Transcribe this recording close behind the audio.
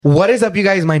What is up, you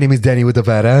guys? My name is Danny with the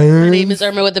fat ass. My name is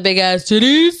Irma with the big ass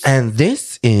titties. And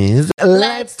this is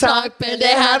Let's Talk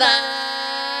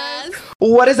Pendejadas.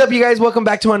 What is up, you guys? Welcome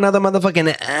back to another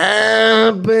motherfucking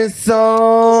episode.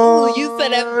 Ooh, you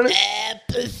said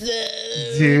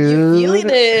episode. Dude, you feeling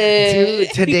it. dude,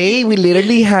 today we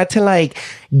literally had to like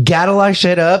gather our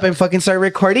shit up and fucking start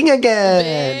recording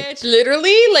again. Bitch,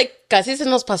 literally, like, casi se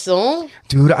nos pasó.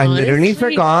 Dude, I literally Honestly.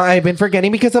 forgot. I've been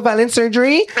forgetting because of Alan's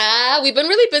surgery. We've been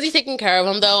really busy taking care of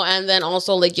him, though. And then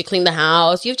also, like, you clean the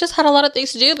house. You've just had a lot of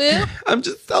things to do, boo. I'm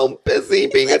just so busy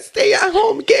being a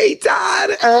stay-at-home gay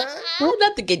dad.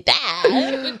 Not the good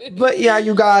dad. But yeah,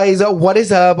 you guys, what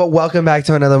is up? Welcome back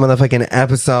to another motherfucking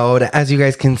episode. As you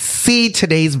guys can see,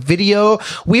 today's video,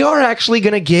 we are actually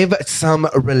gonna give some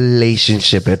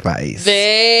relationship advice.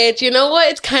 Bitch, you know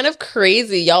what? It's kind of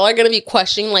crazy. Y'all are going to be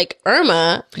questioning, like,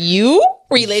 Irma, you?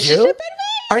 Relationship You? advice?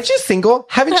 Aren't you single?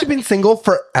 Haven't you been single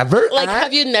forever? Like,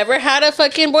 have you never had a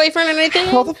fucking boyfriend or anything?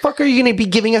 How the fuck are you gonna be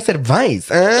giving us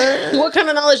advice? What kind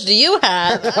of knowledge do you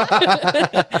have?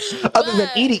 Other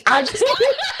than eating. I'm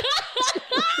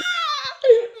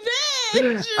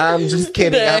just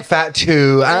kidding. I'm fat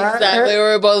too. Exactly.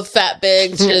 We're both fat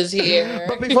bitches here.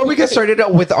 But before we get started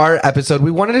with our episode,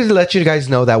 we wanted to let you guys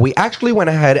know that we actually went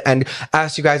ahead and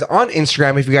asked you guys on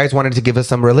Instagram if you guys wanted to give us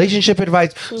some relationship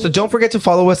advice. So don't forget to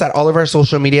follow us at all of our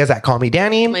social medias at Call Me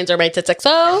Danny. Mine's are my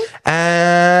titsxo.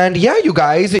 And yeah, you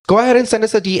guys, go ahead and send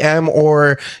us a DM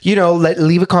or, you know,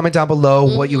 leave a comment down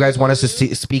below what you guys want us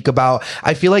to speak about.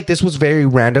 I feel like this was very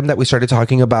random that we started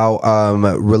talking about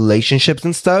relationships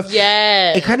and stuff. Yes.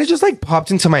 It kind of just like popped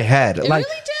into my head. It like,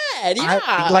 really did.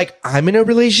 Yeah. I'm in a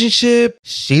relationship.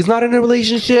 She's not in a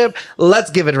relationship. Let's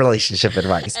give it relationship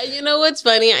advice. And you know what's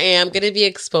funny? I am going to be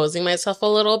exposing myself a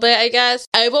little bit, I guess.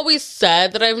 I've always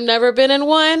said that I've never been in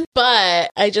one, but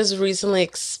I just recently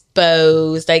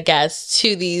exposed, I guess,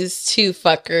 to these two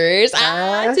fuckers,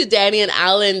 to Danny and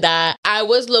Alan, that I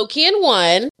was low-key in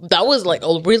one. That was like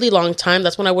a really long time.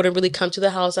 That's when I wouldn't really come to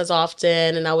the house as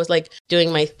often, and I was like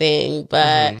doing my thing.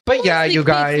 But yeah, you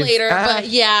guys. Later, but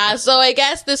yeah, so I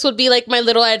guess this would be like my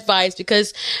little advice,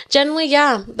 because generally,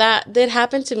 yeah, that did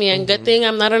happen to me, and good thing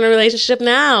I'm not in a relationship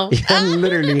now. Yeah,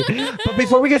 literally. But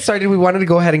before we get started, we wanted to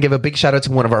go ahead and give a big shout out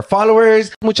to one of our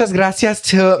followers. Muchas gracias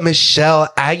to Michelle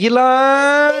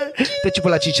Aguilar. Te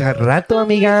chupo la chicha rato,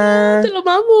 amiga. Te lo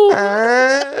mamo.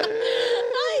 Ah.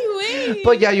 Ay, güey.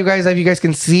 But yeah, you guys, if you guys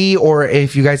can see, or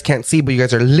if you guys can't see, but you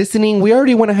guys are listening, we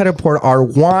already went ahead and poured our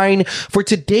wine. For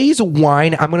today's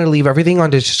wine, I'm going to leave everything on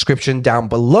the description down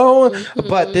below.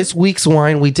 But this week's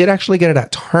wine, we did actually get it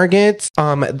at Target.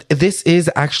 This is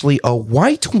actually a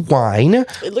white wine. It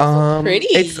looks so pretty.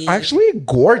 It's actually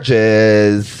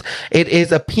gorgeous. It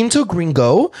is a Pinto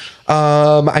Gringo.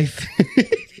 I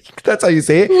think that's how you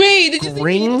say it. Wait, did you say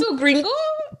Pinto Gringo?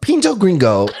 Pinto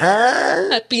Gringo.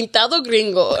 Pintado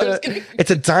Gringo. I'm just kidding. It's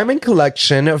a diamond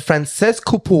collection. Frances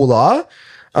Coppola.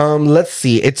 Let's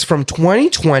see. It's from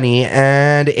 2020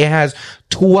 and it has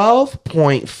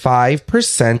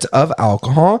 12.5% of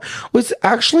alcohol. Was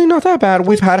actually not that bad.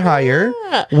 We've had higher.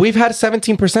 We've had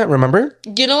 17%, remember?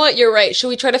 You know what? You're right. Should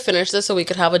we try to finish this so we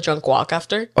could have a drunk walk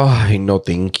after? Oh, no,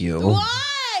 thank you. Why?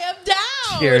 I'm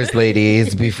down. Cheers,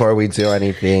 ladies, before we do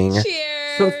anything.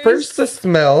 Cheers. So first, the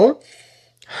smell.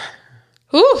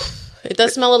 Oof. It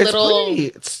does smell a little.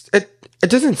 It's pretty. It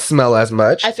doesn't smell as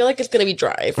much. I feel like it's going to be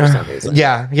dry for some reason.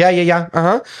 Yeah.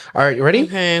 All right, you ready?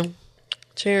 Okay.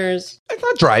 Cheers. It's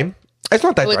not dry. It's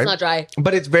not that Oh, dry. it's not dry.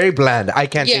 But it's very bland. I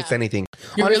can't Yeah. taste anything.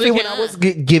 You Honestly, really when I can't? was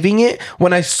giving it,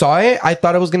 when I saw it, I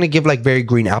thought it was going to give like very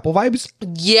green apple vibes.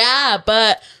 Yeah,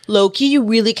 but low-key, you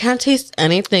really can't taste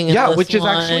anything in Yeah, this which is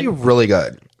one. actually really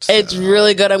good. It's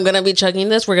really good. I'm going to be chugging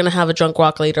this. We're going to have a drunk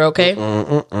walk later, okay?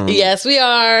 Yes, we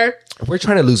are. We're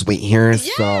trying to lose weight here, Yeah,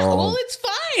 so... well, it's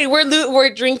fine.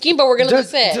 We're drinking, but we're going to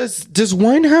lose it. Does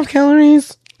wine have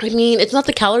calories? I mean, it's not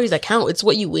the calories that count. It's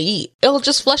what you eat. It'll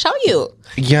just flush out you.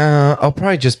 Yeah, I'll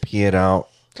probably just pee it out.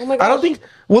 Oh my God. I don't think...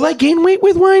 Will I gain weight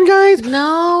with wine, guys?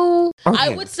 No. Okay. I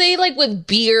would say, like, with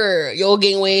beer, you'll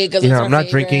gain weight because it's Yeah, our I'm not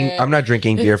favorite. drinking. I'm not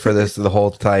drinking beer for this the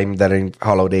whole time that in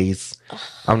holidays.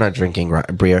 I'm not drinking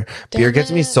beer. Beer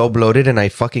gets me so bloated, and I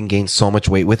fucking gain so much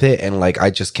weight with it, and like I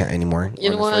just can't anymore.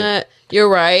 You know honestly. what? You're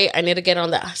right. I need to get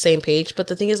on that same page. But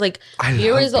the thing is, like, I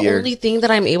beer love is the beer. only thing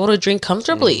that I'm able to drink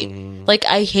comfortably. Like,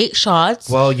 I hate shots.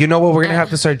 Well, you know what we're gonna have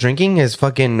to start drinking is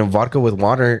fucking vodka with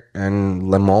water and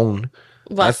lemon.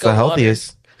 That's Vodka the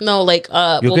healthiest. No, like,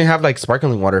 You can have like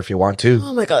sparkling water if you want to.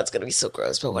 oh my God, it's going to be so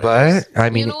gross, but whatever. But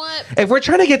I mean, You know what? if we're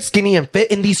trying to get skinny and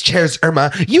fit in these chairs,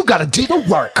 Irma, you gotta do the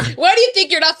work. Why do you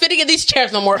think you're not fitting in these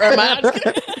chairs no more, Irma? I'm just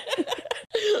kidding.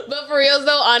 But for real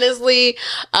though, honestly,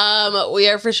 we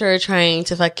are for sure trying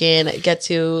to fucking get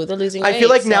to the losing weight. I feel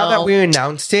like now that we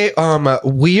announced it,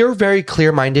 we are very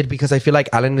clear-minded because I feel like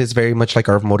Alan is very much like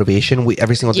our motivation. We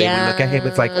every single day we look at him,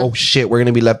 it's like, oh shit, we're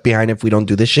gonna be left behind if we don't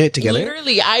do this shit together.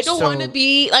 Literally, I don't want to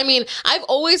be. I mean, I've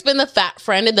always been the fat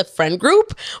friend in the friend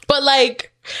group, but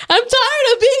like, I'm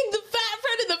tired of being the fat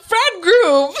friend in the friend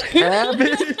group. I want to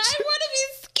be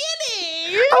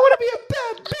skinny. I want to be a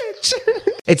bad bitch.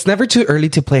 It's never too early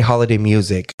to play holiday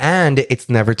music, and it's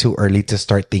never too early to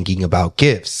start thinking about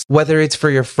gifts. Whether it's for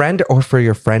your friend or for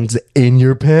your friends in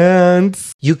your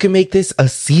pants, you can make this a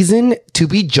season to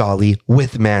be jolly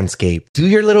with Manscaped. Do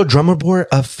your little drummer boy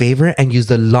a favor and use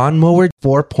the Lawnmower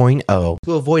 4.0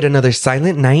 to avoid another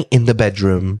silent night in the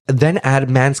bedroom. Then add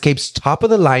Manscaped's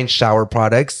top-of-the-line shower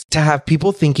products to have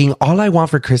people thinking all I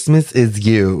want for Christmas is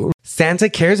you. Santa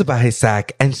cares about his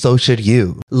sack, and so should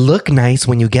you. Look nice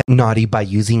when you get naughty by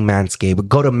using Manscaped.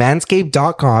 Go to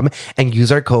manscaped.com and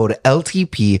use our code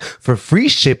LTP for free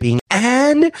shipping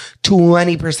and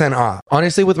 20% off.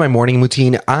 Honestly, with my morning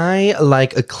routine, I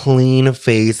like a clean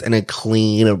face and a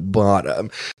clean bottom.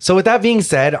 So with that being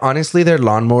said, honestly, their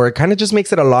lawnmower kind of just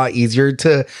makes it a lot easier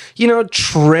to,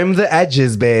 trim the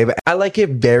edges, babe. I like it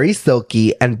very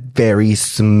silky and very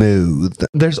smooth.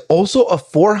 There's also a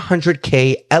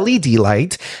 400K LED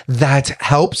light that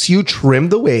helps you trim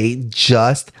the way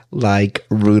just like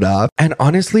Rudolph. And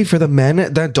honestly, for the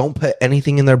men that don't put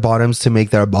anything in their bottoms to make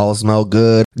their balls smell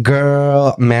good,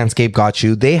 girl, Manscaped got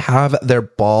you. They have their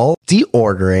ball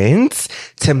deodorants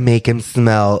to make them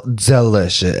smell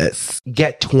delicious.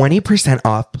 Get 20%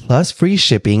 off plus free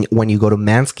shipping when you go to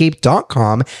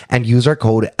manscaped.com and use our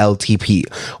code LTP.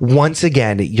 Once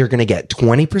again, you're going to get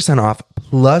 20% off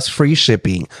plus free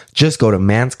shipping. Just go to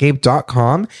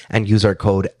manscaped.com and use our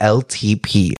code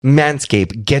LTP.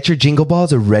 Manscaped, get your jingle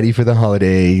balls ready for the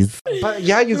holidays. But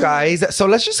yeah, you guys, so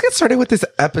let's just get started with this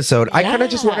episode. I kind of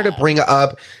just wanted to bring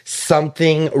up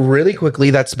something really quickly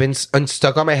that's been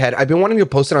stuck on my head. I've been wanting to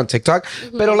post it on TikTok,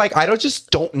 but I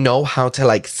don't know how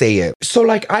to say it. So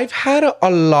I've had a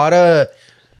lot of,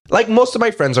 most of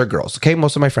my friends are girls, okay?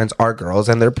 Most of my friends are girls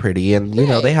and they're pretty and,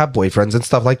 they have boyfriends and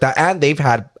stuff like that. And they've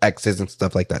had exes and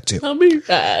stuff like that too. Tell me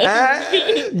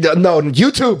that. No,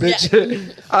 you too, bitch.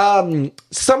 Yeah.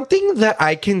 Something that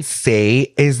I can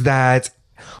say is that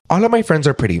all of my friends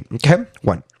are pretty, okay?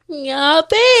 One. Yeah,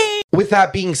 thanks. With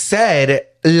that being said,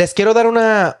 les quiero dar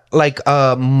una,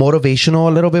 motivational,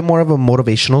 a little bit more of a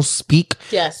motivational speak.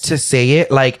 Yes. To say it,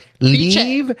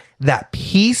 leave that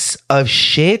piece of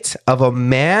shit of a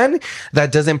man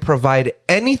that doesn't provide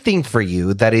anything for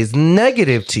you, that is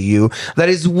negative to you, that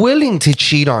is willing to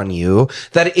cheat on you,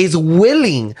 that is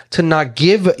willing to not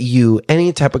give you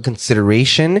any type of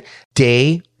consideration,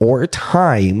 day or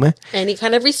time. Any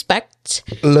kind of respect.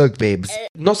 Look, babes,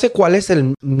 no sé cuál es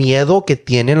el miedo que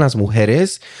tienen las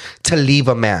mujeres to leave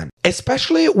a man.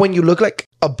 Especially when you look like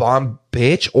a bomb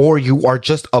bitch or you are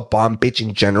just a bomb bitch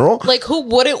in general. Who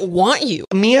wouldn't want you?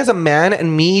 Me as a man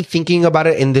and me thinking about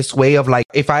it in this way of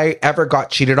if I ever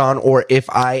got cheated on or if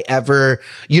I ever,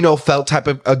 felt type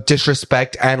of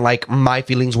disrespect and my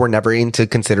feelings were never into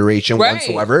consideration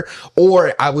whatsoever,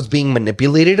 or I was being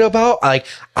manipulated about,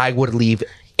 I would leave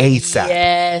ASAP.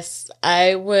 Yes,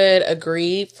 I would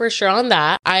agree for sure on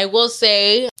that. I will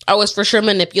say I was for sure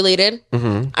manipulated.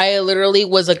 Mm-hmm. I literally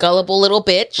was a gullible little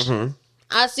bitch. Mm-hmm.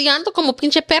 Así ando como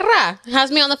pinche perra.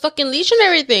 Has me on the fucking leash and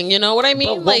everything. You know what I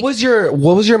mean? But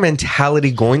what was your mentality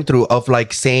going through of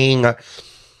saying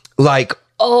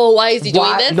oh, why is he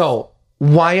doing this? No,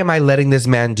 why am I letting this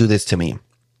man do this to me?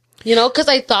 Because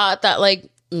I thought that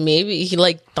maybe he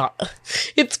thought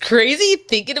it's crazy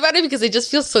thinking about it because it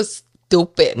just feels so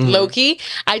stupid. Low-key,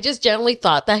 I just generally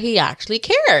thought that he actually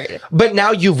cared. But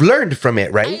now you've learned from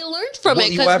it, right? I learned from it.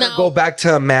 Will you ever go back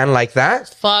to a man like that?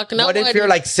 Fuck no. What if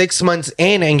you're 6 months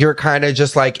in and you're kind of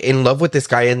just in love with this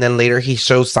guy and then later he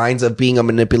shows signs of being a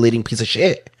manipulating piece of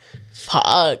shit? Fuck.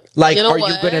 Are you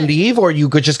gonna leave or are you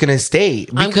just gonna stay?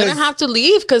 Because I'm gonna have to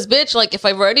leave because, bitch, if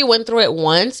I've already went through it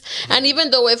once, and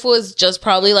even though if it was just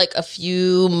probably a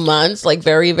few months,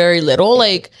 very, very little,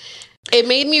 it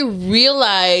made me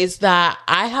realize that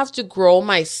I have to grow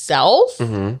myself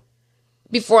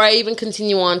before I even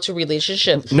continue on to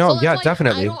relationship. No, so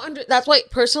definitely. That's why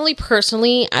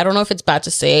personally, I don't know if it's bad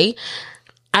to say,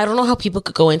 I don't know how people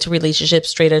could go into relationships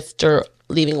straight after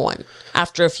leaving one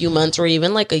after a few months or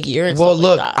even a year. And well,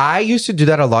 look, I used to do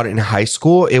that a lot in high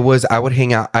school. It was, I would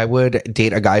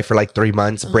date a guy for 3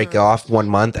 months, break off 1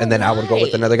 month, and then I would go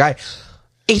with another guy.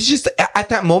 It's just, at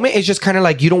that moment, it's just kind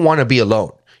of you don't want to be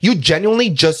alone. You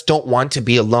genuinely just don't want to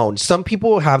be alone. Some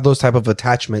people have those type of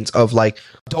attachments of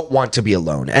don't want to be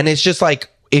alone. And it's just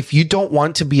if you don't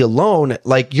want to be alone,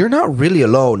 like you're not really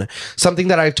alone. Something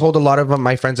that I've told a lot of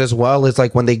my friends as well is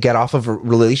like when they get off of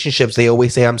relationships, they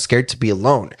always say, I'm scared to be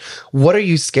alone. What are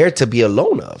you scared to be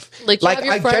alone of? Like, you have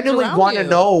your I friends genuinely around want to you.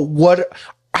 know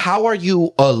how are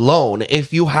you alone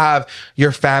if you have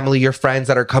your family, your friends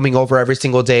that are coming over every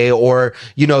single day, or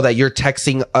you know that you're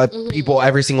texting people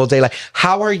every single day? Like,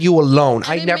 how are you alone?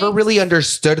 I never really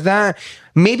understood that.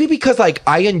 Maybe because like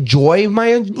I enjoy my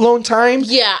alone time.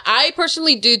 Yeah, I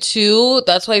personally do too.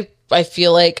 That's why I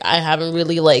feel like I haven't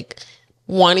really like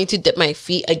wanting to dip my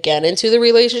feet again into the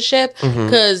relationship,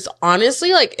 because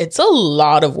honestly, like, it's a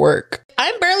lot of work.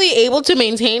 I'm barely able to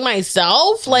maintain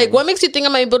myself. Like, what makes you think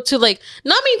I'm able to, like,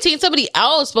 not maintain somebody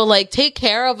else, but, like, take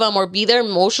care of them or be there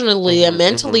emotionally and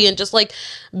mentally and just, like,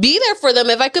 be there for them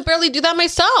if I could barely do that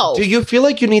myself? Do you feel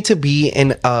like you need to be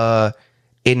in a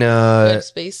Good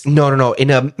space? no, in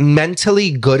a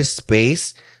mentally good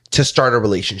space to start a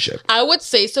relationship? I would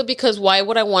say so, because why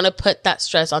would I want to put that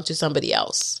stress onto somebody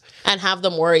else and have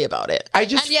them worry about it? And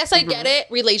yes, I get it.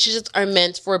 Relationships are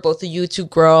meant for both of you to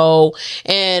grow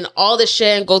and all this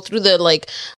shit and go through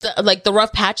the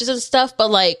rough patches and stuff. But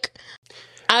like,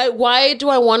 why do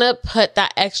I want to put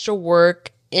that extra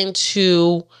work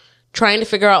into trying to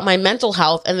figure out my mental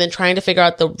health and then trying to figure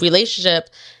out the relationship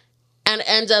and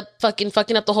end up fucking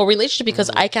up the whole relationship because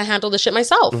I can't handle the shit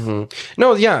myself?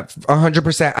 No, yeah,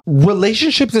 100%.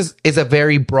 Relationships is a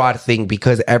very broad thing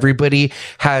because everybody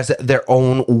has their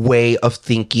own way of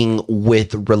thinking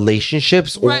with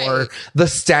relationships, Right. or the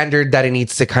standard that it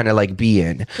needs to kind of like be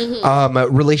in.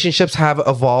 Relationships have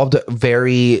evolved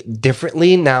very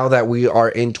differently now that we are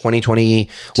in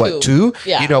 2022.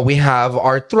 Yeah. You know, we have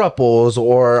our thruples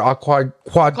or our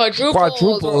quadruples,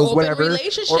 or open whatever, or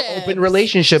relationships. open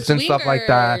relationships and stuff like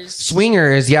that. Swingers.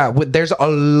 Swingers, yeah. There's a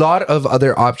lot of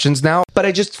other options now, but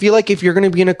I just feel like if you're gonna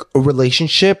be in a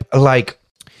relationship, like,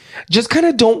 just kind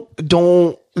of don't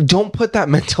put that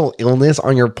mental illness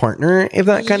on your partner, if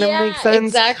that kind of makes sense.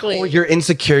 Exactly. Or your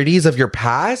insecurities of your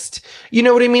past. You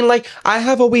know what I mean? Like, I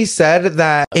have always said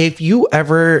that if you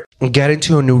ever get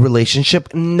into a new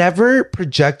relationship, never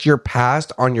project your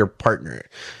past on your partner.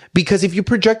 Because if you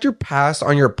project your past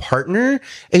on your partner,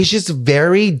 it's just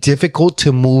very difficult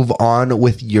to move on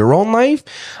with your own life.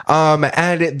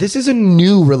 And this is a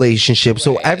new relationship,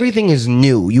 so everything is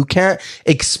new. You can't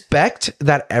expect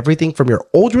that everything from your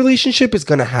old relationship is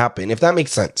gonna happen, if that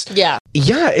makes sense. Yeah.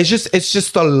 Yeah, it's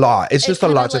just a lot. It's just a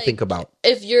kinda lot to like- think about.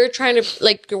 If you're trying to,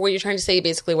 like, what you're trying to say,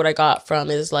 basically what I got from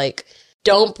is like,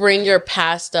 don't bring your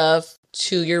past stuff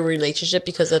to your relationship,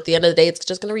 because at the end of the day, it's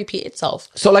just going to repeat itself.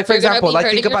 So, like, for You're gonna example, be like,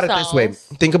 hurting think about it this way.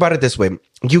 yourself. Think about it this way.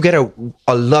 You get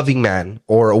a loving man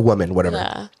or a woman, whatever.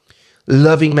 Yeah.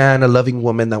 Loving man, a loving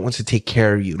woman that wants to take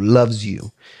care of you, loves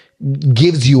you,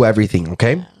 gives you everything,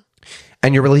 okay?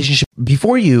 And your relationship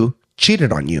before you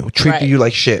cheated on you, treated Right. you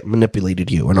like shit, manipulated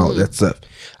you, and all that stuff.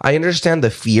 I understand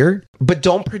the fear, but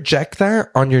don't project that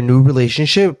on your new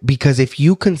relationship, because if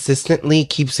you consistently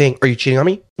keep saying, "Are you cheating on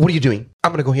me? What are you doing?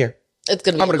 I'm gonna go here. It's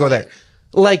going to be I'm gonna go there."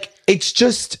 Like, it's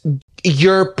just,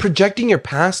 you're projecting your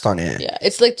past on it. Yeah.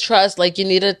 It's like trust. Like, you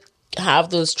need to have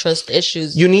those trust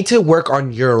issues. You need to work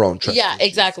on your own trust. Yeah,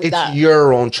 exactly It's that.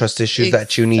 your own trust issues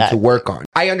that you need to Exactly. work on.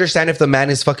 I understand if the man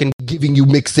is fucking giving you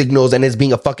mixed signals and is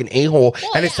being a fucking a-hole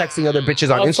and is texting other bitches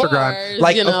on Of Instagram. course,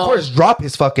 Like, you of know. course, drop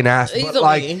his fucking ass. But Easily.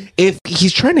 like, if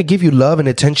he's trying to give you love and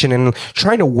attention and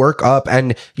trying to work up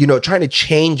and, you know, trying to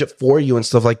change for you and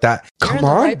stuff like that, You're come in the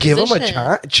on, right give him a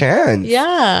position. chance.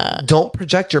 Yeah. Don't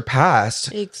project your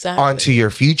past Exactly. onto your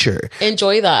future.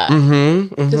 Enjoy that.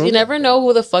 Because you never know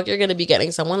who the fuck you're going to be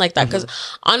getting someone like that. Because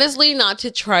honestly, not to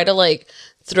try to like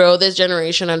throw this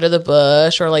generation under the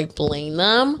bush or like blame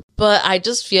them, but I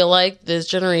just feel like this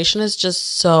generation is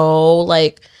just so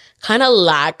like kind of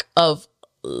lack of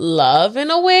love in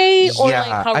a way, or like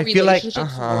how I feel like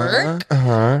relationships work.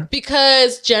 uh-huh.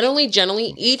 Because generally,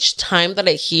 each time that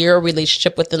I hear a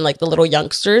relationship within like the little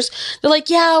youngsters, they're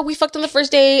like, yeah, we fucked on the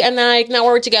first day and like now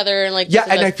we're together and like Yeah,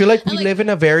 this and I this. feel like we And, like, live in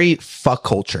a very fuck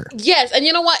culture. yes, and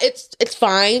you know what? It's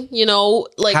fine. You know,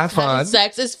 like Have fun. having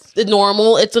sex is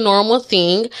normal. It's a normal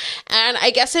thing, and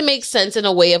I guess it makes sense in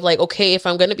a way of like, okay, if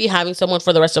I'm gonna be having someone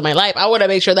for the rest of my life, I want to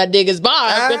make sure that dig is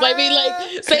bombed. Because I mean,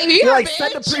 like, same here, You're like, bitch.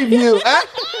 send a preview.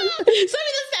 Send me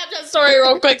the Snapchat story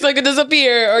real quick so I can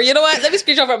disappear, or you know what? Let me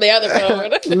screenshot from the other phone.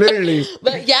 Literally.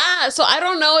 But yeah, so I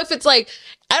don't know if it's like,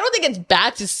 I don't think it's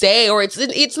bad to say, or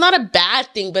it's not a bad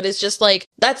thing, but it's just like,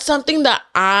 that's something that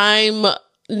I'm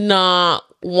not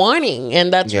wanting.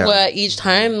 And that's Yeah. what each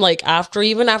time, like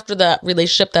even after the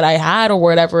relationship that I had or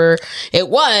whatever it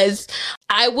was,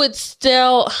 I would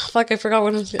still, fuck, I forgot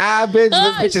what I was Bitch,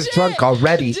 this bitch is shit. drunk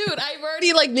already. Dude, I've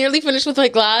already like nearly finished with my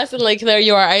glass and like there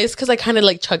you are, ice, because I kind of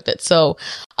like chugged it. So,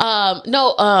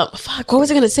 fuck, what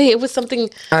was I gonna say? It was something.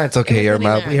 It's okay, It was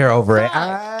Irma. something We're over it.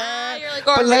 you're like,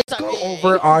 But "Oh, let's sorry." go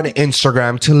over on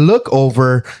Instagram to look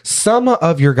over some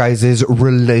of your guys'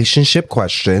 relationship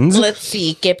questions. Let's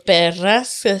see. Que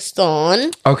perras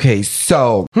están. Okay,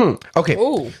 so, okay.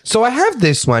 Ooh. So I have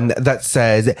this one that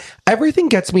says, everything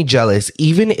gets me jealous,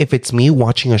 even if it's me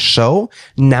watching a show.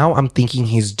 Now I'm thinking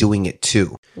he's doing it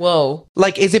too. Whoa.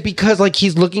 Like, is it because like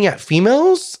he's looking at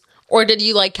females? Or did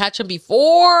you like catch him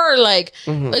before? Or, like,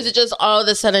 Mm-hmm. is it just all of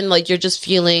a sudden like you're just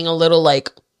feeling a little like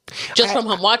just from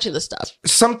him watching the stuff?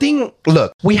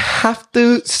 Look, we have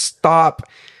to stop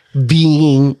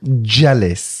being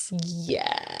jealous.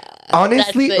 Yeah.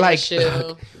 Honestly, That's the like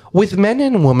issue. with men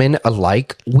and women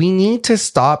alike, we need to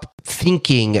stop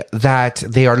thinking that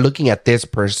they are looking at this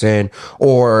person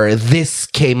or this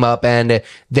came up and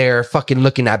they're fucking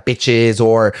looking at bitches,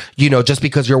 or, you know, just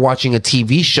because you're watching a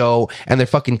TV show and their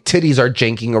fucking titties are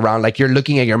janking around like you're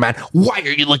looking at your man. Why are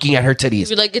you looking at her titties?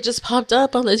 You're like, it just popped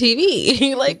up on the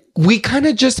TV. Like, We kind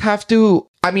of just have to,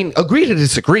 agree to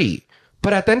disagree.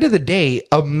 But at the end of the day,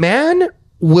 a man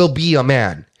will be a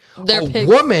man. They're A pigs.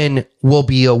 woman will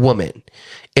be a woman.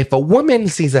 If a woman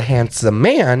sees a handsome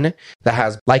man that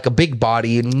has like a big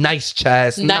body, nice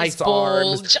chest, Nice nice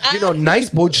arms, bulge. nice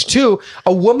bulge too,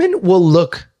 a woman will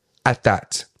look at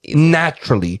that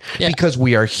naturally Yeah. because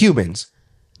we are humans.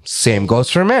 Same goes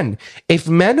for men. If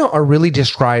men are really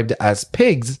described as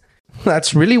pigs,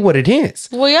 that's really what it is.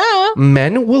 well, yeah.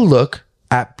 Men will look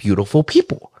at beautiful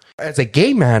people. As a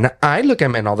gay man, I look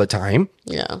at men all the time.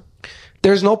 Yeah.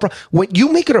 There's no problem. When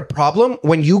you make it a problem,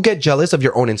 when you get jealous of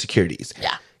your own insecurities,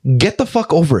 Yeah. get the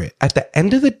fuck over it. At the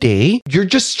end of the day, you're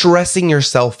just stressing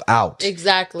yourself out.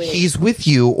 Exactly. He's with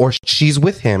you or she's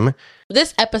with him.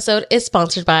 This episode is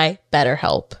sponsored by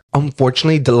BetterHelp.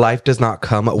 Unfortunately, the life does not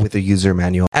come with a user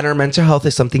manual. And our mental health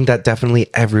is something that definitely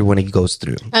everyone goes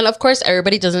through. And of course,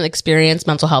 everybody doesn't experience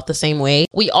mental health the same way.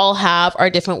 We all have our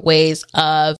different ways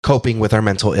of Coping with our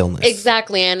mental illness.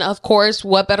 exactly. And of course,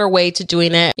 what better way to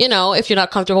doing it? You know, if you're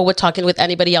not comfortable with talking with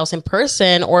anybody else in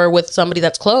person or with somebody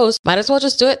that's close, might as well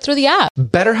just do it through the app.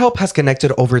 BetterHelp has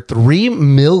connected over 3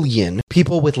 million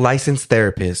people with licensed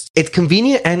therapists. It's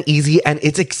convenient and easy, and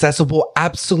it's accessible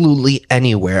absolutely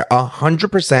anywhere,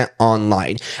 100%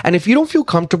 online. And if you don't feel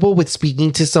comfortable with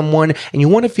speaking to someone and you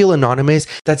want to feel anonymous,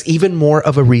 that's even more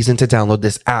of a reason to download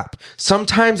this app.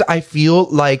 Sometimes I feel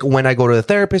like when I go to a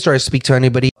therapist or I speak to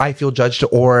anybody, I feel judged,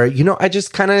 or, you know, I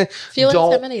just kind of Feel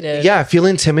intimidated. Yeah, feel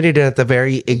intimidated at the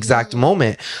very exact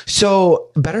moment. So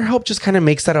BetterHelp just kind of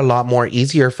makes that a lot more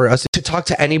easier for us to talk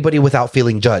to anybody without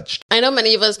feeling judged. I know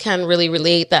many of us can really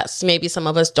relate that maybe some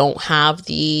of us don't have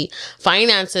the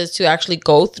finances to actually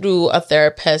go through a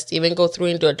therapist, even go through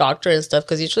into a doctor and stuff,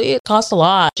 because usually it costs a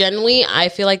lot. Generally, I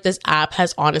feel like this app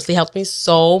has honestly helped me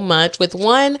so much with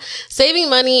one, saving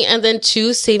money, and then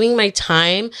two, saving my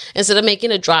time instead of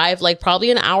making a drive like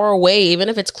probably an hour away, even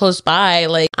if it's close by.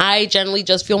 Like, I generally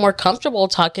just feel more comfortable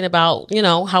talking about, you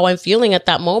know, how I'm feeling at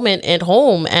that moment at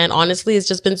home. And honestly, it's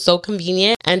just been so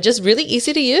convenient and just really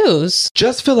easy to use.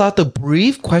 Just fill out the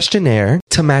brief questionnaire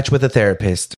to match with a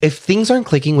therapist. If things aren't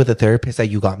clicking with a therapist that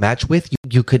you got matched with,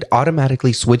 you could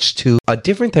automatically switch to a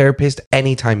different therapist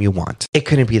anytime you want. It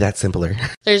couldn't be that simpler.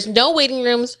 There's no waiting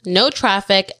rooms, no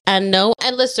traffic, and no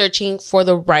endless searching for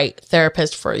the right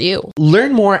therapist for you.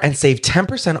 Learn more and save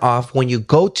 10% off when you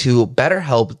go to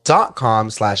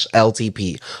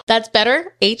betterhelp.com/LTP. That's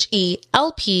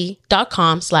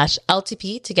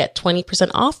betterhelp.com/LTP to get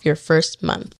 20% off your first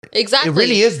month. Exactly. It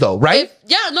really is though, right?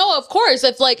 Of course.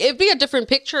 If like, it'd be a different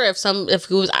picture if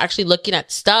he was actually looking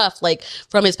at stuff like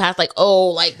from his past, like,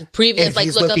 previous, If like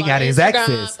he's look looking up on at his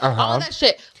Instagram, exes, all that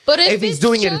shit. But if he's it's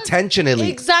doing it just- intentionally.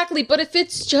 Exactly. But if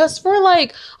it's just for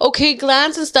like, okay,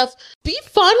 glance and stuff, be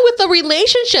fun with the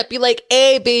relationship. Be like,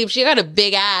 hey, babe, she got a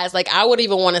big ass. Like, I wouldn't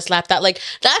even want to slap that. Like,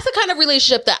 that's the kind of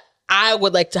relationship that I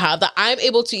would like to have, that I'm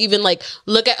able to even like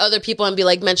look at other people and be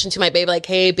like, mention to my babe, like,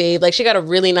 hey babe, like she got a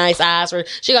really nice ass, or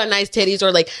she got nice titties, or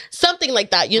like something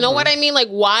like that. You know what I mean? Like,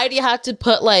 why do you have to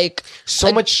put like So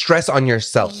much stress on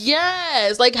yourself.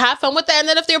 yes, like have fun with that. And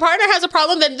then if your partner has a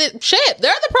problem, then shit,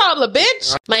 they're the problem,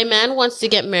 bitch. My man wants to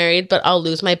get married, but I'll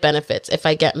lose my benefits if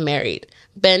I get married.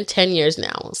 Been 10 years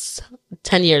now.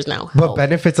 10 years now. What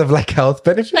benefits of like health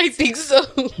benefits? I think so.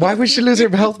 Why would she lose her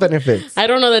health benefits? I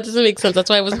don't know. That doesn't make sense. That's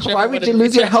why I wasn't sure. Why would you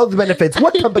lose your health benefits?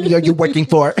 What company are you working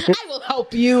for? I will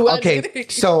help you. Okay,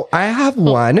 so I have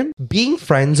one. Being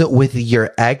friends with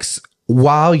your ex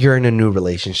while you're in a new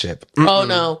relationship. Oh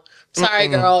no. Sorry,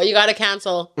 girl. You got to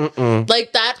cancel.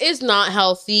 Like, that is not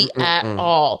healthy at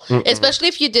all. Especially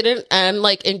if you didn't end,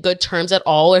 like, in good terms at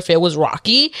all, or if it was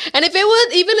rocky. And if it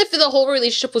was, even if the whole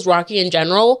relationship was rocky in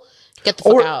general, get the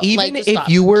fuck Or out. even like, if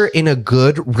you were in a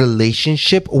good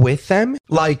relationship with them,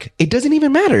 like, it doesn't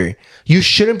even matter. You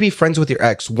shouldn't be friends with your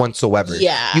ex whatsoever.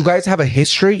 Yeah. You guys have a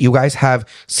history. You guys have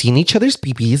seen each other's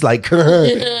peepees. Like,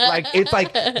 like, it's like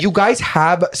you guys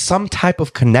have some type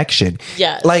of connection.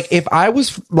 Yes. Like,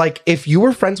 if you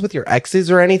were friends with your exes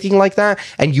or anything like that,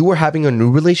 and you were having a new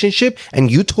relationship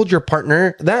and you told your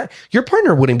partner that, your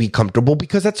partner wouldn't be comfortable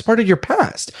because that's part of your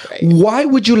past. Right. Why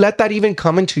would you let that even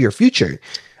come into your future?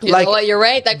 You know what? You're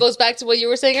right. That goes back to what you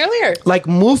were saying earlier. Like,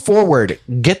 move forward.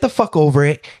 Get the fuck over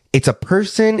it. It's a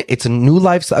person. It's a new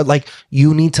lifestyle. Like,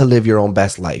 you need to live your own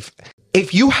best life.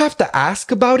 If you have to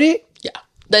ask about it, Yeah.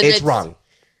 Then it's wrong.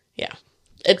 Yeah.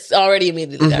 It's already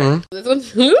immediately there. This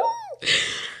one's...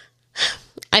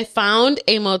 I found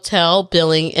a motel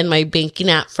billing in my banking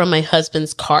app from my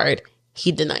husband's card.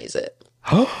 He denies it.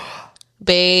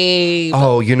 Babe.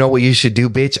 Oh, you know what you should do,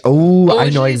 bitch? Oh, I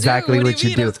know should you exactly do? what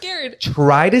you do. I'm scared.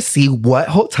 Try to see what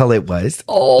hotel it was.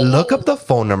 Oh. Look up the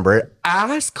phone number.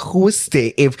 Ask who was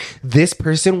staying, if this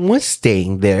person was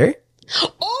staying there.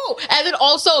 Oh, and then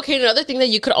also, okay, another thing that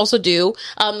you could also do,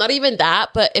 not even that,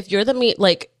 but if you're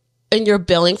and you're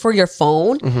billing for your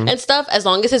phone and stuff, as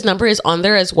long as his number is on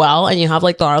there as well, and you have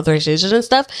like the authorization and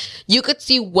stuff, you could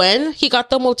see when he got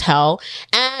the motel,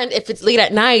 and if it's late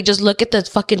at night, just look at the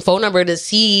fucking phone number to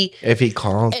see If he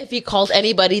called. if he called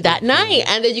anybody that night,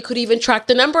 and then you could even track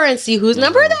the number and see whose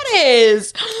number that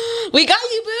is. We got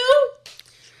you, boo.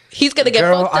 He's gonna get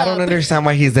Girl, fucked I don't up. understand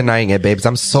why he's denying it, babes.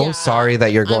 I'm so Yeah, sorry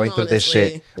that you're going through this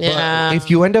honestly- shit. Yeah. But if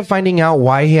you end up finding out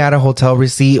why he had a hotel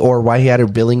receipt or why he had a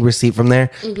billing receipt from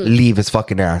there, leave his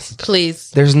fucking ass.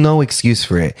 Please. There's no excuse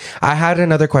for it. I had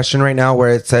another question right now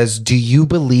where it says, do you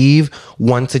believe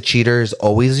once a cheater is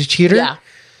always a cheater? Yeah.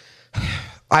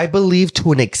 I believe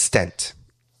to an extent.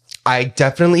 I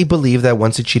definitely believe that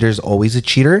once a cheater is always a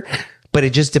cheater, but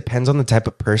it just depends on the type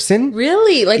of person.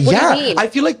 Really? Like, what do you mean? I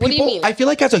feel like What do you people, mean? I feel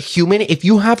like as a human, if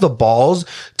you have the balls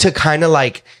to kind of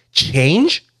like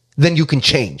change, then you can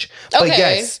change. But Okay.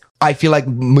 yes, I feel like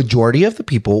majority of the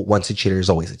people, once a cheater is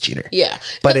always a cheater. Yeah.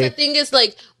 But But the if- thing is,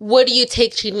 like, what do you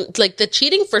take cheating? Like, the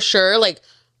cheating for sure, like,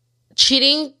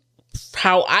 cheating,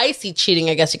 how I see cheating,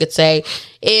 I guess you could say,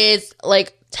 is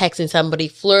like texting somebody,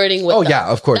 flirting with Oh, them. yeah,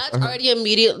 of course. That's already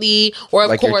immediately, or of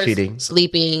Like you're course, cheating.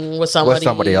 sleeping with somebody. With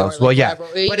somebody or, else. like, Well, yeah. whatever,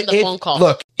 or even But the phone call.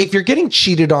 look, if you're getting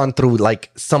cheated on through like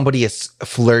somebody is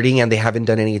flirting and they haven't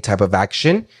done any type of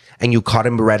action and you caught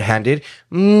him red-handed,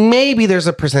 maybe there's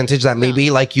a percentage that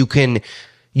maybe like you can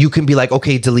be like,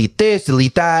 okay, delete this,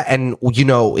 delete that. And you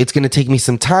know, it's going to take me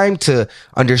some time to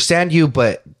understand you,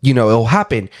 but you know, it'll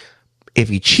happen. If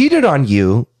he cheated on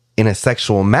you in a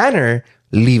sexual manner,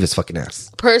 leave his fucking ass.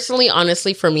 Personally,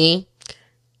 honestly, for me,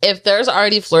 if there's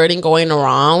already flirting going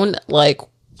around, like,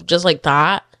 just like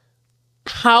that,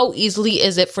 how easily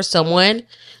is it for someone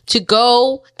to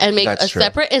go and make That's a true.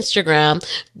 separate Instagram?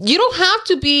 You don't have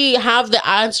to have the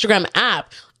Instagram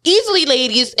app. Easily,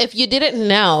 ladies, if you didn't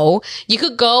know, you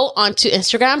could go onto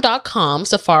Instagram.com,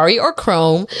 Safari or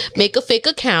Chrome, make a fake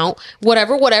account,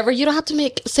 whatever. You don't have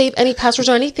to save any passwords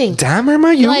or anything. Damn,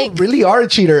 Irma, you Like- really are a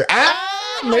cheater.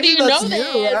 How do you know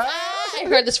this? I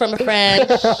heard this from a friend.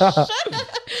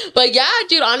 But yeah,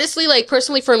 dude, honestly, like,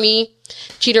 personally for me,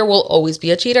 cheater will always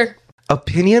be a cheater.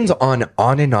 Opinions on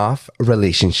and off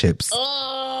relationships.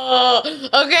 Oh,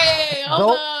 okay.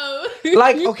 Hold up.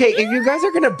 Like, okay, if you guys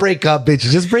are gonna break up, bitch,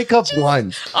 just break up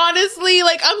once. Honestly,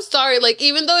 like, I'm sorry. Like,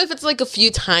 even though if it's like a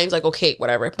few times, like, okay,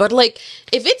 whatever. But like,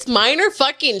 if it's minor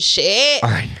fucking shit,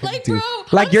 like, Dude. bro,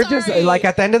 Like, I'm you're sorry. just like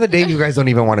at the end of the day, you guys don't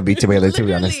even want to be together, to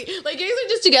be honest. Literally. Like, you guys are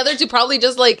just together to probably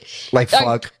just like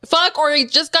fuck, or you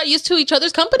just got used to each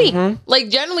other's company. Like,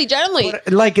 generally.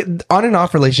 Like, on and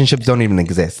off relationships don't even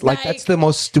exist. Like, Like- that's the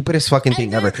most stupidest fucking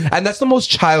thing ever. And that's the most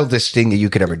childish thing that you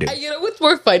could ever do. You know what's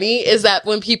more funny is that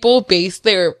when people base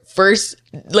their first,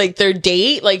 like, their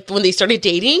date, like when they started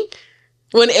dating,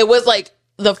 when it was like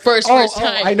the first time.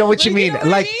 I know what you mean. know what I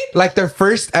Like, mean? like their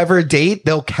first ever date,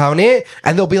 they'll count it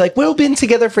and they'll be like, "We've been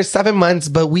together for 7 months,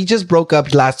 but we just broke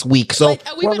up last week." So Like,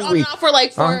 we've what been was on and off for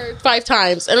like 5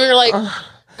 times, and we're like,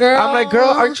 girl. I'm like, girl,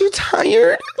 aren't you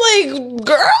tired? like,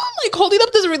 girl, like holding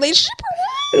up this relationship?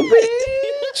 Or what?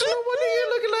 Bitch, no wonder you're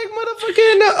looking like the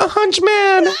fucking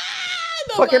hunchman.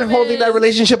 Fucking holding that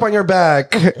relationship on your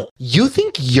back. You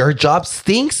think your job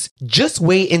stinks? Just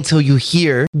wait until you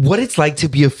hear what it's like to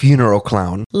be a funeral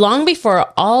clown. Long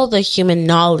before all the human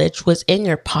knowledge was in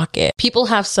your pocket, people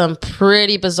have some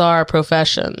pretty bizarre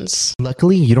professions.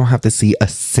 Luckily, you don't have to see a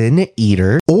sin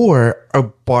eater or a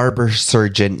barber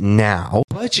surgeon now,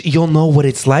 but you'll know what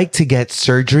it's like to get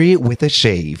surgery with a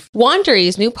shave.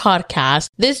 Wandery's new podcast,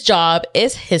 This Job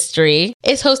is History,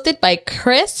 is hosted by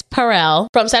Chris Parrell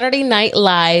from Saturday Night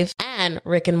Live and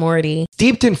Rick and Morty.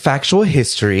 Steeped in factual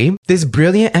history, this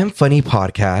brilliant and funny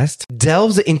podcast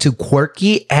delves into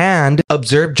quirky and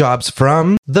observed jobs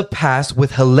from the past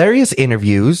with hilarious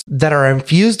interviews that are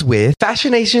infused with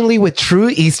fascinatingly with true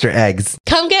Easter eggs.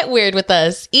 Come get weird with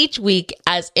us each week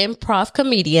as improv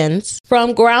comedians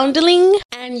from Groundling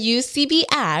and UCB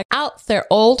act out their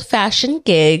old-fashioned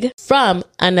gig from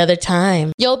another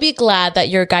time. You'll be glad that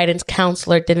your guidance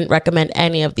counselor didn't recommend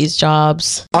any of these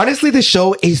jobs. Honestly, the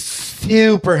show is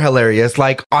super hilarious.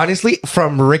 Like, honestly,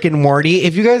 from Rick and Morty,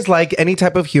 if you guys like any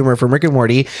type of humor from Rick and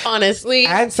Morty, Honestly.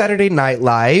 and Saturday Night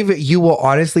Live, you will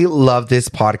honestly love this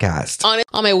podcast.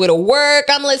 On my way to work,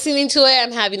 I'm listening to it.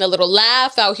 I'm having a little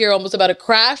laugh out here, almost about to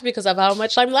crash because of how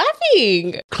much I'm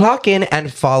laughing. Clock in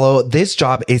and follow This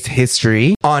Job is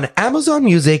History on Amazon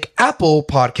Music, Apple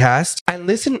Podcast, and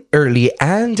listen early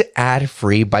and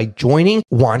ad-free by joining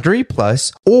Wandery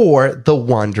Plus or the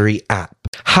Wandery app.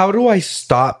 How do I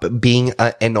stop being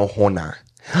a enojona?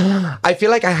 I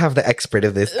feel like I have the expert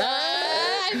of this.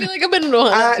 I feel like I've been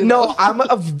enojona. No, I'm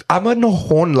a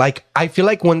nojon. Like, I feel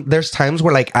like when there's times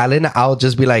where like Alan, I'll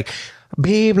just be like,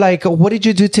 babe, like, what did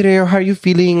you do today? Or how are you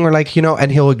feeling? Or like, you know,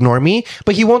 and he'll ignore me,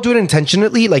 but he won't do it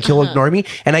intentionally. Like, he'll ignore me.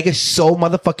 And I get so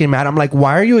motherfucking mad. I'm like,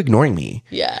 why are you ignoring me?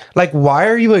 Yeah. Like, why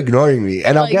are you ignoring me?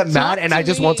 And I'll Like, get mad talk and to I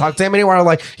just me. won't talk to him anymore. I'm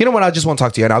like, you know what? I just won't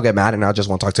talk to you. And I'll get mad and I'll just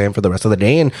won't talk to him for the rest of the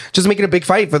day and just make it a big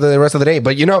fight for the rest of the day.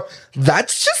 But you know,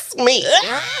 that's just me.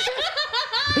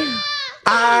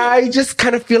 I just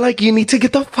kind of feel like you need to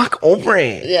get the fuck over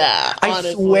it. Yeah. I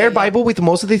honestly. swear, Bible, with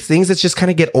most of these things, it's just kind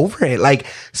of get over it. Like,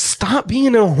 stop being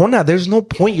a hona. There's no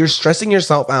point. You're stressing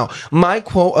yourself out. My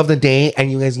quote of the day,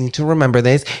 and you guys need to remember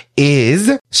this,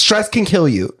 is stress can kill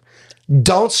you.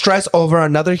 Don't stress over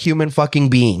another human fucking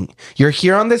being. You're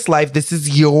here on this life. This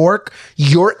is your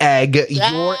egg,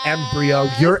 your embryo,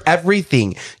 your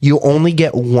everything. You only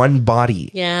get one body.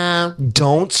 Yeah.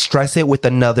 Don't stress it with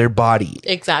another body.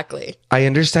 Exactly. I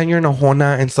understand you're in a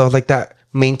hona and stuff like that.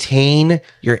 Maintain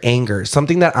your anger.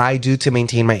 Something that I do to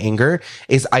maintain my anger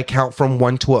is I count from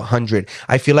 1 to 100.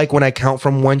 I feel like when I count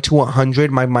from 1 to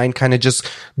 100, my mind kind of just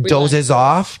dozes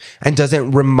off and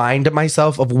doesn't remind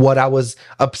myself of what I was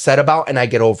upset about, and I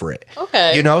get over it.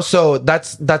 Okay. You know, so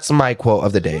that's my quote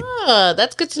of the day.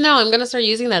 That's good to know. I'm going to start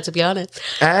using that, to be honest.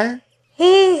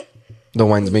 The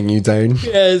wine's making you tired.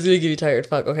 Yeah, it's going to get you tired.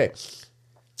 Fuck. Okay.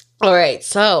 All right.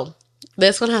 So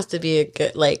this one has to be a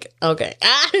good, like, okay.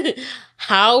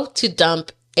 How to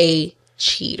dump a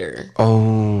cheater.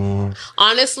 Oh.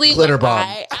 Honestly, Glitter bomb.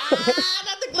 not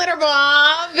the glitter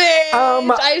bomb,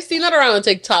 bitch. I've seen that around on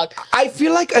TikTok. I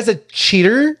feel like as a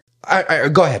cheater,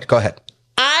 go ahead.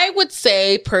 I would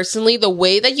say, personally, the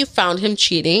way that you found him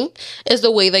cheating is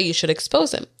the way that you should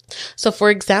expose him. So,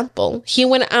 for example, he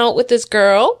went out with this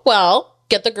girl. Well,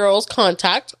 get the girl's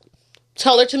contact.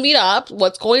 Tell her to meet up.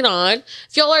 What's going on?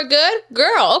 If y'all are good,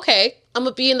 girl, okay. I'm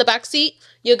going to be in the back seat.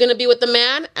 You're going to be with the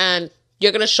man, and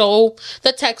you're going to show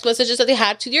the text messages that they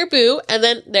had to your boo. And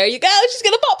then there you go. She's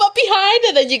going to pop up behind,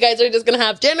 and then you guys are just going to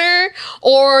have dinner.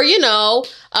 Or, you know,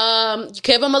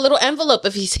 give him a little envelope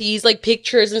if he sees like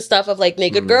pictures and stuff of like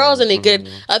naked girls and naked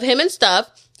of him and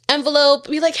stuff. Envelope,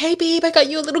 be like, hey, babe, I got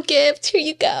you a little gift. Here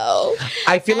you go.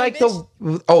 I feel like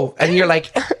and you're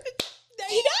like, There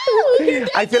you go.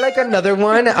 I feel like another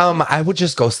one, I would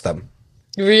just ghost them.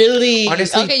 Really?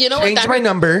 Honestly, okay, you know change what? my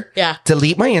number. Yeah.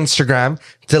 Delete my Instagram.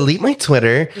 Delete my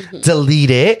Twitter. Delete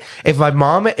it.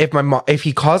 If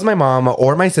he calls my mom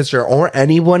or my sister or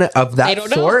anyone of that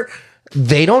sort,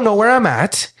 they don't know where I'm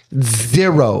at.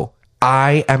 0.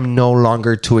 I am no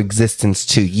longer to existence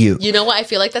to you. You know what? I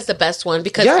feel like that's the best one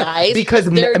because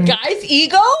their guys'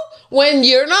 ego, when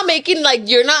you're not making, like,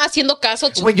 you're not haciendo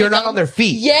caso to when you're not on their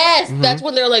feet. Yes, that's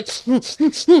when they're like,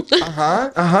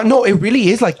 No, it really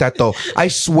is like that though. I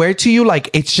swear to you,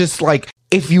 like, it's just like,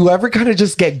 if you ever kind of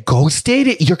just get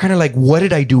ghosted, you're kind of like, what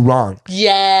did I do wrong?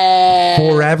 yeah.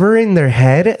 Forever in their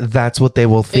head, that's what they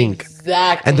will think.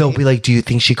 Exactly. And they'll be like, do you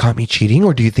think she caught me cheating?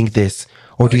 Or do you think this?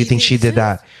 Or do you think she did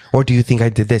that? Or do you think I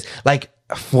did this? Like,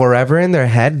 forever in their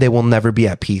head, they will never be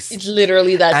at peace. It's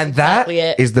literally that's And exactly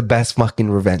that it. is the best fucking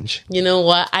revenge. You know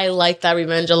what? I like that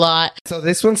revenge a lot. So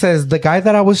this one says, the guy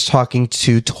that I was talking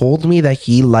to told me that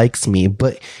he likes me,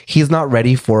 but he's not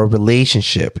ready for a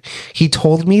relationship. He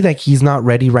told me that he's not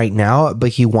ready right now, but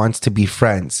he wants to be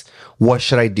friends. What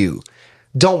should I do?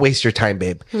 Don't waste your time,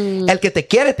 babe. El que te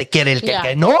quiere, te quiere. El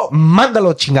que no,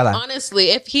 mándalo chingada.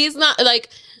 Honestly, if he's not like,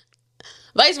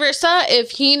 vice versa,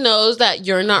 if he knows that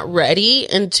you're not ready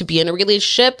and to be in a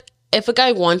relationship, if a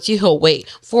guy wants you, he'll wait.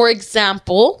 For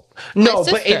example, No,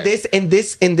 but in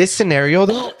this scenario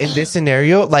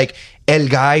though, like el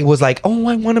guy was like, "Oh,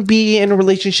 I want to be in a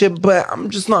relationship, but I'm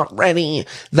just not ready."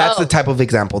 That's the type of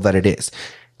example that it is.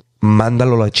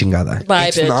 Mándalo la chingada. Bye,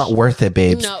 It's bitch. not worth it,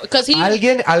 babes. No, because he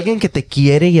Alguien que te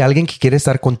quiere y alguien que quiere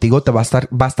estar contigo va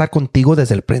a estar contigo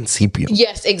desde el principio.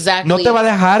 yes, exactly. No te va a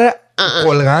dejar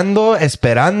colgando,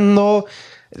 esperando.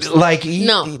 Like,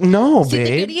 no, Si te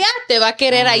babe. quería, te va a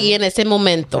querer ahí en ese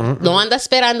momento. No anda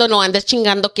esperando, no andas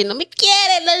chingando que no me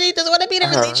quiere, he doesn't want to be in a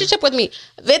relationship with me.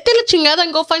 Vete la chingada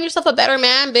and go find yourself a better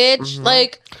man, bitch.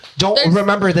 Like, Don't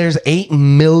remember there's 8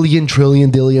 million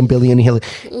trillion billion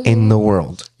in the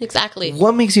world. exactly.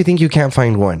 What makes you think you can't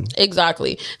find one?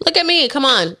 Exactly. Look at me. Come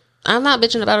on. I'm not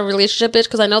bitching about a relationship, bitch,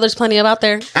 because I know there's plenty of out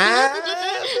there. I'm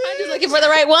just looking for the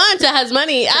right one that has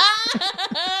money.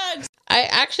 I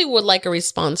actually would like a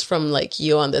response from like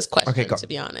you on this question, Okay, go. to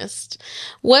be honest.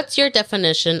 What's your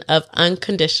definition of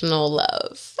unconditional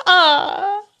love?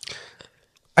 Ah,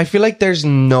 I feel like there's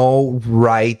no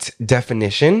right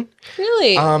definition.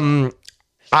 really?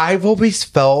 I've always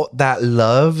felt that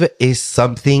love is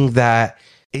something that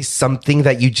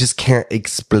you just can't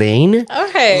explain.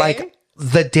 Okay. Like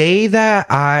the day that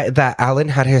Alan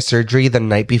had his surgery the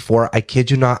night before, I kid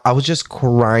you not, I was just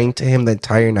crying to him the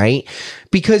entire night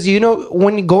because, you know,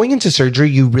 when going into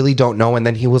surgery, you really don't know. And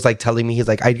then he was like telling me, he's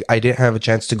like, I didn't have a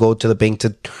chance to go to the bank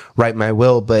to write my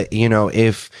will, but you know,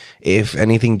 if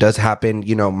anything does happen,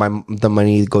 you know, the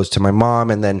money goes to my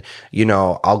mom, and then, you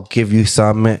know, I'll give you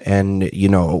some, and, you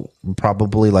know,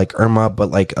 probably like Irma, but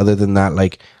like other than that,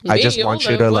 like I just want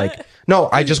you to like, no,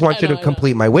 I just want you to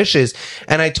complete my wishes.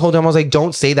 And I told him, I was like,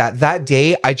 don't say that. That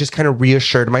day, I just kind of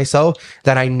reassured myself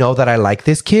that I know that I like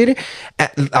this kid.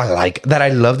 That I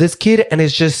love this kid. And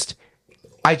it's just,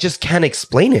 I just can't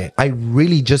explain it. I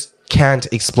really just can't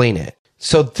explain it.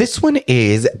 So this one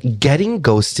is getting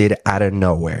ghosted out of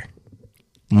nowhere.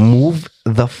 Move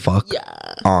the fuck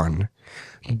on.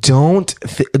 Don't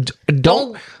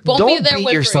be there beat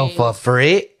with yourself rings. up for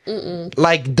it.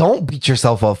 Like, don't beat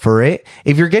yourself up for it.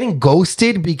 If you're getting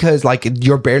ghosted because like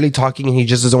you're barely talking and he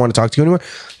just doesn't want to talk to you anymore,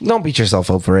 don't beat yourself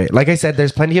up for it. Like I said,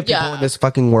 there's plenty of people in this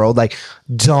fucking world. Like,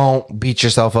 don't beat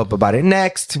yourself up about it.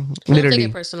 Next, Don't take literally.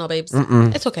 it personal, babes.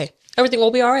 It's okay. Everything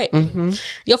will be all right.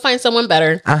 You'll find someone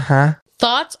better.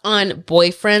 Thoughts on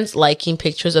boyfriends liking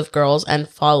pictures of girls and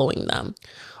following them?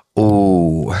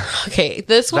 Ooh, Okay,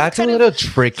 this one's that's a kind of- little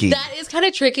tricky. That is kind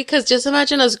of tricky because just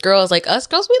imagine us girls, we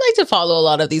like to follow a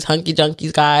lot of these hunky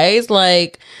junkies guys,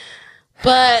 like,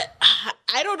 but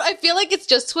I feel like it's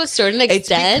just to a certain It's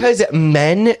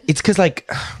extent. because like,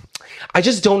 I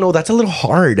just don't know. That's a little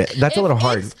hard. That's a little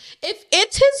hard. If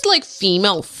it's his like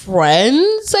female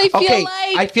friends,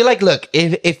 I feel like Look,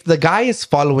 if the guy is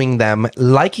following them,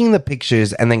 liking the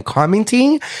pictures, and then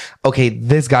commenting, okay,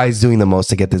 this guy's doing the most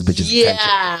to get this bitch's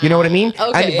attention. You know what I mean?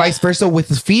 Okay, and vice versa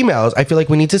with females. I feel like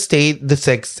we need to stay the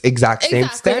exact same Exactly.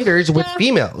 standards with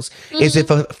females. Is if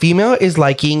a female is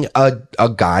liking a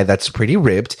guy that's pretty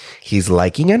ripped, he's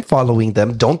liking and following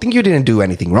them. Don't think you didn't do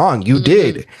anything wrong. You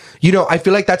did. You know, I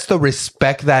feel like that's the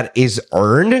respect that is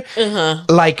earned.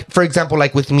 Like, for example,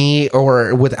 like with me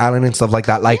or with Alan and stuff like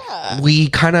that, like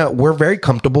we're very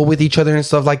comfortable with each other and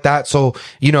stuff like that. So,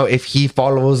 you know, if he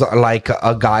follows like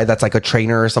a guy that's like a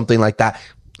trainer or something like that,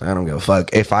 I don't give a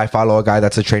fuck. If I follow a guy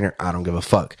that's a trainer, I don't give a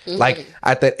fuck. Like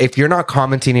if you're not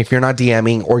commenting, if you're not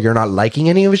DMing, or you're not liking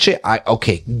any of his shit,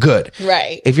 okay, good.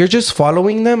 Right. If you're just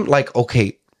following them, like,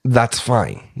 okay, that's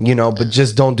fine, you know, but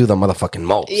just don't do the motherfucking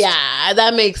most. yeah,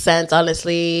 that makes sense.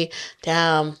 Honestly,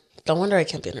 damn. No wonder I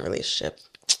can't be in a relationship.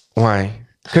 Why?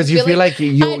 Because you feel like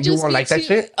you won't like that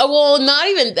shit? Well, not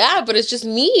even that, but it's just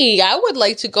me. I would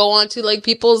like to go onto like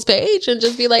people's page and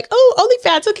just be like, oh,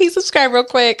 OnlyFans, okay, subscribe real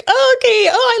quick. Oh, okay,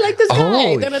 I like this guy.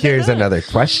 Oh, here's another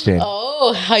question.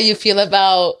 Oh, how you feel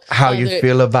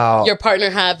about your partner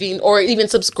having or even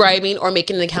subscribing or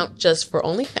making an account just for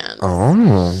OnlyFans?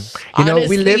 Oh, you know,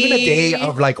 we live in a Honestly. day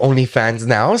of like OnlyFans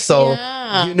now, so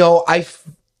Yeah. you know,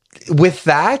 with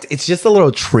that, it's just a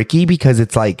little tricky because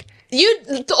it's like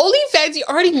the OnlyFans, you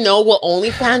already know what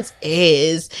OnlyFans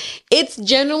is. It's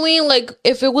generally like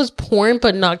if it was porn,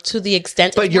 but not to the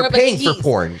extent. But you're paying for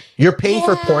porn. You're paying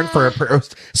for porn for a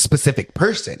specific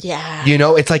person. Yeah. You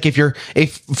know, it's like if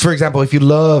for example, if you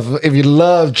love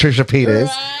Trisha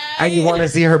Paytas and you want to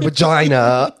see her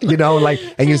vagina, you know, like,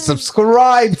 and you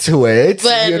subscribe to it,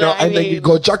 But, you know, and then you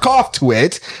go jerk off to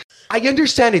it. I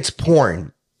understand it's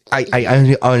porn.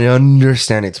 I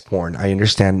understand it's porn. I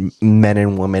understand men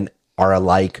and women are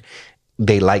alike.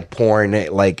 They like porn.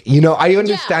 Like, you know, I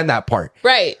understand that part.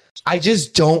 Right. I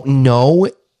just don't know.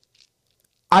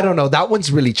 I don't know. That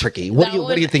one's really tricky. What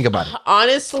do you think about it?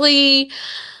 Honestly,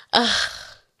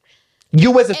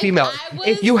 you as a female,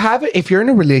 if you're in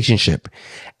a relationship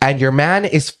and your man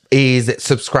is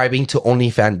subscribing to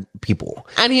OnlyFans people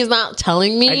and he's not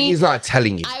telling me, and he's not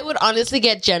telling you, I would honestly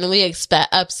get genuinely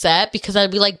upset because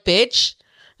I'd be like, bitch,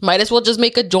 might as well just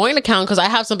make a joint account because I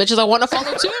have some bitches I want to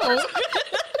follow too.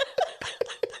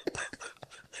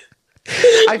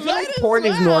 I feel like porn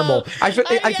is normal. I feel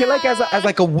like as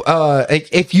like a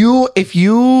if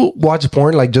you watch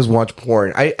porn, like just watch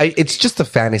porn. It's just a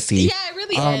fantasy. Yeah, it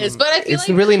really is. But I feel it's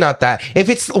really not that. If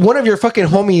it's one of your fucking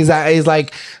homies that is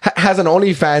like has an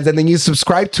OnlyFans and then you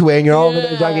subscribe to it and you're all over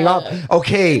there jacking off,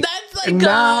 okay, that's like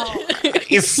now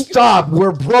stop.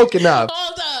 We're broken up.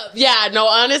 Hold up. Yeah, no,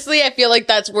 honestly, I feel like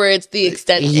that's where it's the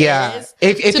extent is.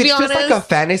 If it's just like a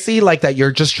fantasy, like that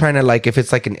you're just trying to like, if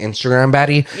it's like an Instagram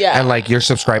baddie and like you're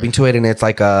subscribing to it and it's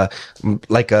like you're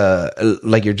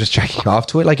just checking off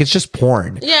to it, like it's just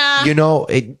porn. Yeah. You know,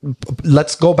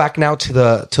 let's go back now to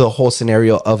the whole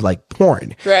scenario of like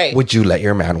porn. Right. Would you let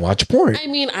your man watch porn? I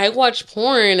mean, I watch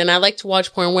porn and I like to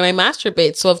watch porn when I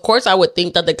masturbate. So of course I would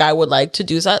think that the guy would like to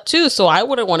do that too. So I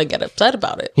wouldn't want to get upset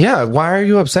about it. Yeah. Why are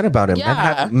you upset about it?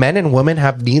 Yeah. Men and women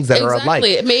have needs that are alike.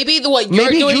 Maybe what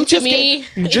you're doing to me.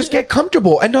 You just get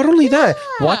comfortable. And not only that,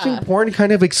 watching porn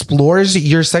kind of explores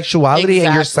your sexuality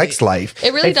and your sex life.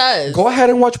 It really does. Go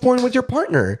ahead and watch porn with your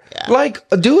partner. Yeah. Like,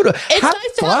 dude, it's have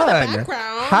nice fun. To have in the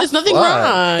background. There's nothing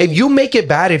wrong. If you make it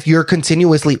bad, if you're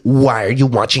continuously, why are you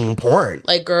watching porn?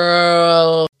 Like,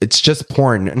 girl. It's just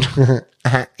porn.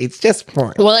 It's just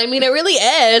porn. Well, I mean, it really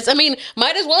is. I mean,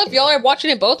 might as well, if y'all are watching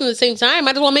it both at the same time,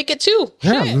 might as well make it two.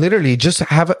 Yeah, literally, just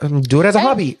do it as a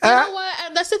hobby. You know what?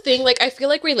 And that's the thing. Like, I feel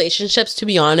like relationships, to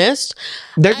be honest,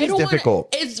 they're just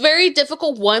difficult. It's very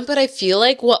difficult, one, but I feel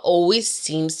like what always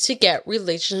seems to get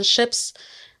relationships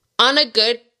on a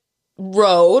good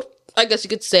road, I guess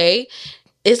you could say,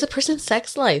 is the person's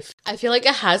sex life. I feel like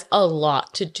it has a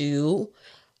lot to do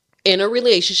in a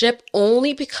relationship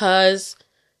only because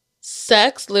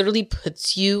sex literally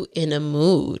puts you in a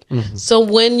mood. Mm-hmm. So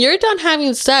when you're done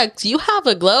having sex, you have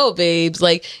a glow, babes.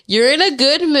 Like, you're in a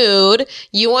good mood.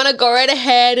 You want to go right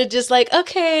ahead and just like,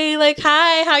 okay, like,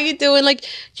 hi, how you doing? Like,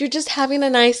 you're just having a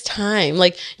nice time.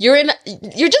 Like, you're just in a good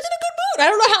mood. I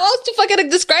don't know how else to fucking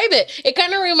describe it. It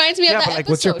kind of reminds me of that episode.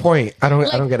 What's your point? I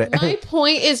don't get it. My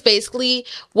point is basically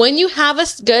when you have a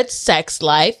good sex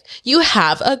life, you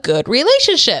have a good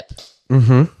relationship.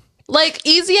 Mm-hmm. Like,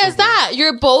 easy as that.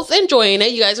 You're both enjoying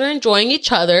it. You guys are enjoying each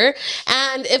other.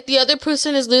 And if the other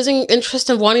person is losing interest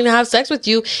in wanting to have sex with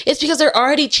you, it's because they're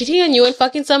already cheating on you and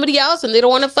fucking somebody else and they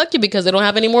don't want to fuck you because they don't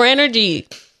have any more energy.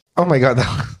 Oh my God,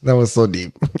 that was so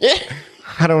deep.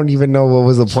 I don't even know what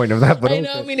was the point of that. But I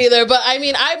know, me neither. But I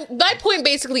mean, my point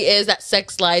basically is that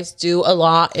sex lives do a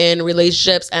lot in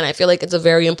relationships. And I feel like it's a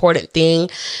very important thing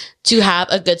to have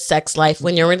a good sex life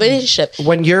when you're in a relationship.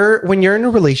 When you're in a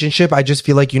relationship, I just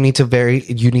feel like you need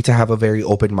to have a very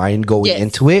open mind going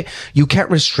into it. You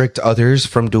can't restrict others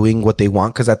from doing what they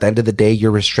want because at the end of the day,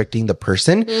 you're restricting the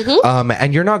person. Mm-hmm.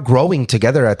 And you're not growing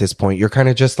together at this point. You're kind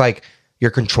of just like,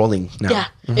 you're controlling now. Yeah,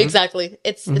 exactly.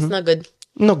 It's not good.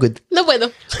 No good. No bueno.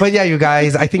 But yeah, you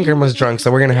guys, I think Irma's drunk, so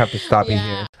we're going to have to stop in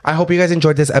here. I hope you guys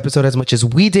enjoyed this episode as much as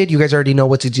we did. You guys already know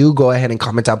what to do. Go ahead and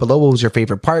comment down below what was your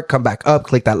favorite part. Come back up,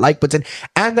 click that like button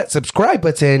and that subscribe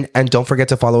button. And don't forget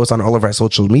to follow us on all of our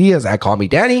social medias at Call Me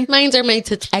Danny. Mine's are made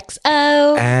to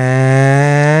XO.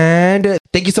 And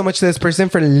thank you so much to this person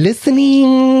for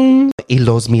listening. Y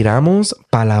los miramos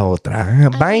pa la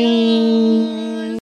otra. Bye.